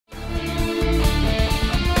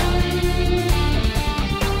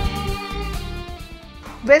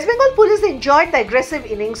West Bengal Police enjoyed the aggressive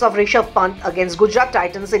innings of Rishabh Pant against Gujarat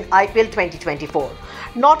Titans in IPL 2024.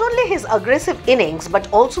 Not only his aggressive innings but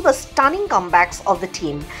also the stunning comebacks of the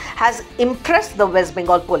team has impressed the West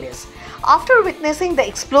Bengal Police. After witnessing the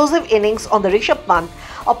explosive innings on the Rishabh Pant,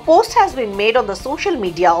 a post has been made on the social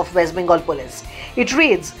media of West Bengal Police. It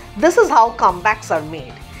reads, "This is how comebacks are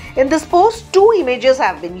made." In this post, two images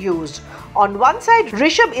have been used. On one side,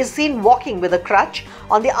 Rishabh is seen walking with a crutch.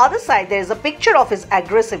 On the other side, there is a picture of his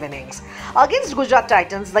aggressive innings. Against Gujarat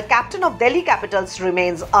Titans, the captain of Delhi Capitals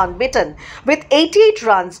remains unbeaten with 88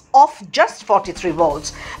 runs off just 43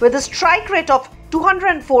 balls. With a strike rate of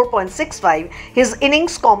 204.65, his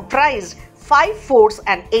innings comprised 5 fours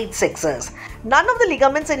and 8 sixes. None of the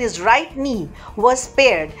ligaments in his right knee were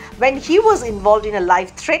spared when he was involved in a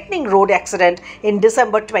life-threatening road accident in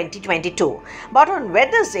December 2022. But on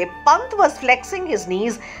Wednesday, Pant was flexing his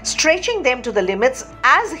knees, stretching them to the limits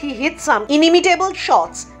as he hit some inimitable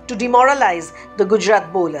shots to demoralize the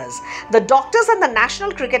Gujarat bowlers. The doctors and the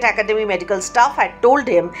National Cricket Academy medical staff had told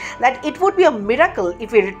him that it would be a miracle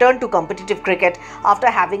if he returned to competitive cricket after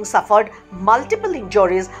having suffered multiple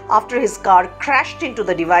injuries after his car crashed into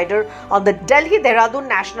the divider on the Delhi-Dehradun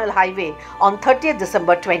National Highway on 30th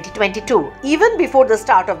December 2022. Even before the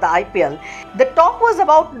start of the IPL, the talk was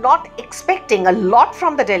about not expecting a lot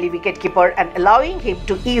from the Delhi wicketkeeper and allowing him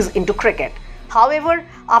to ease into cricket. However,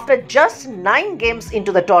 after just 9 games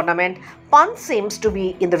into the tournament, Pant seems to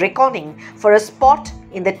be in the reckoning for a spot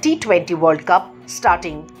in the T20 World Cup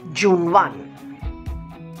starting June 1.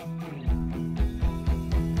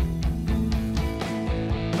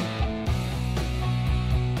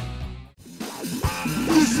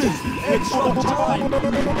 This is extra time!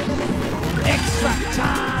 Extra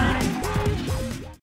time!